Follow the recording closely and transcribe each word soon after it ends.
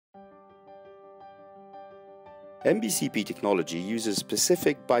MBCP technology uses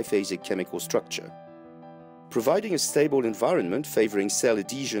specific biphasic chemical structure. Providing a stable environment favoring cell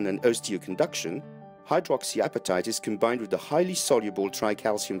adhesion and osteoconduction, hydroxyapatite is combined with the highly soluble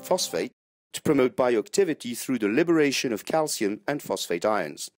tricalcium phosphate to promote bioactivity through the liberation of calcium and phosphate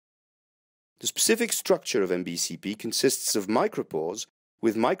ions. The specific structure of MBCP consists of micropores,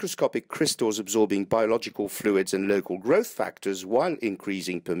 with microscopic crystals absorbing biological fluids and local growth factors while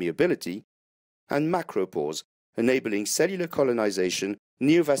increasing permeability, and macropores, enabling cellular colonization,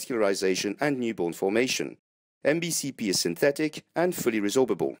 neovascularization, and newborn formation. MBCP is synthetic and fully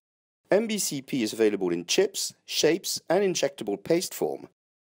resorbable. MBCP is available in chips, shapes, and injectable paste form.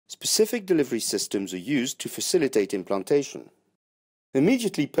 Specific delivery systems are used to facilitate implantation.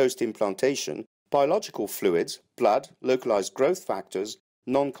 Immediately post-implantation, biological fluids, blood, localized growth factors,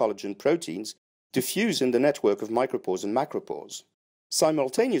 non-collagen proteins diffuse in the network of micropores and macropores.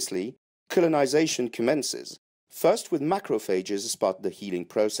 Simultaneously, colonization commences, first with macrophages as part of the healing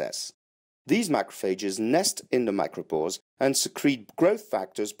process. These macrophages nest in the micropores and secrete growth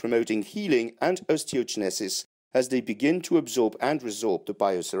factors promoting healing and osteogenesis as they begin to absorb and resorb the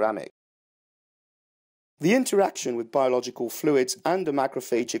bioceramic. The interaction with biological fluids and the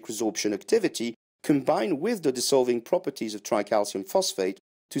macrophagic resorption activity combine with the dissolving properties of tricalcium phosphate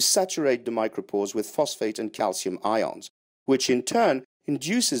to saturate the micropores with phosphate and calcium ions, which in turn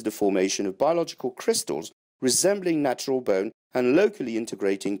induces the formation of biological crystals resembling natural bone and locally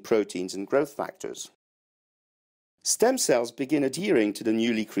integrating proteins and growth factors. Stem cells begin adhering to the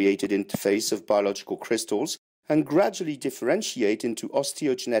newly created interface of biological crystals and gradually differentiate into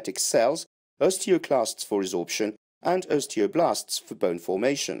osteogenetic cells, osteoclasts for resorption, and osteoblasts for bone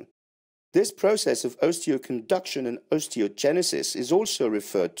formation. This process of osteoconduction and osteogenesis is also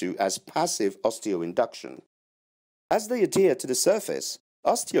referred to as passive osteoinduction. As they adhere to the surface,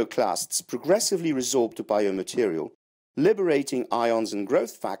 osteoclasts progressively resorb the biomaterial, liberating ions and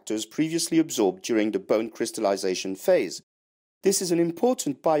growth factors previously absorbed during the bone crystallization phase. This is an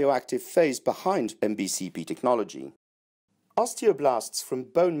important bioactive phase behind MBCP technology. Osteoblasts from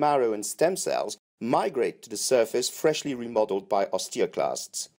bone marrow and stem cells migrate to the surface freshly remodeled by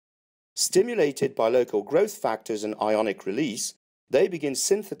osteoclasts. Stimulated by local growth factors and ionic release, they begin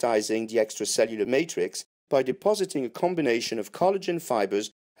synthesizing the extracellular matrix by depositing a combination of collagen fibers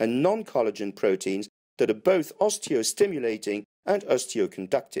and non-collagen proteins that are both osteostimulating and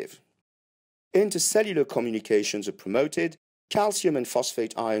osteoconductive. Intercellular communications are promoted, calcium and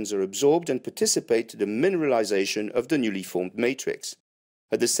phosphate ions are absorbed and participate to the mineralization of the newly formed matrix.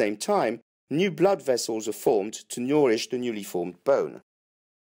 At the same time, new blood vessels are formed to nourish the newly formed bone.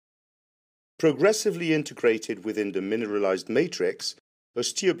 Progressively integrated within the mineralized matrix,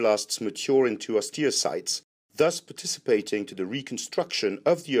 osteoblasts mature into osteocytes, thus participating to the reconstruction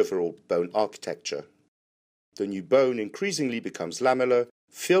of the overall bone architecture. The new bone increasingly becomes lamellar,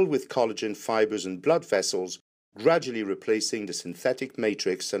 filled with collagen fibers and blood vessels, gradually replacing the synthetic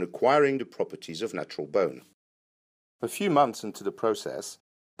matrix and acquiring the properties of natural bone. A few months into the process,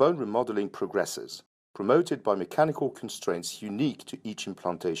 bone remodeling progresses, promoted by mechanical constraints unique to each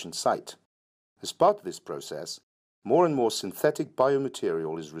implantation site. As part of this process, more and more synthetic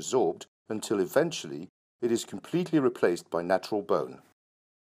biomaterial is resorbed until eventually it is completely replaced by natural bone.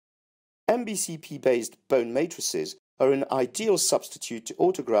 MBCP-based bone matrices are an ideal substitute to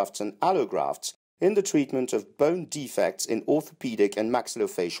autografts and allografts in the treatment of bone defects in orthopedic and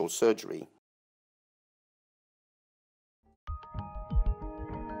maxillofacial surgery.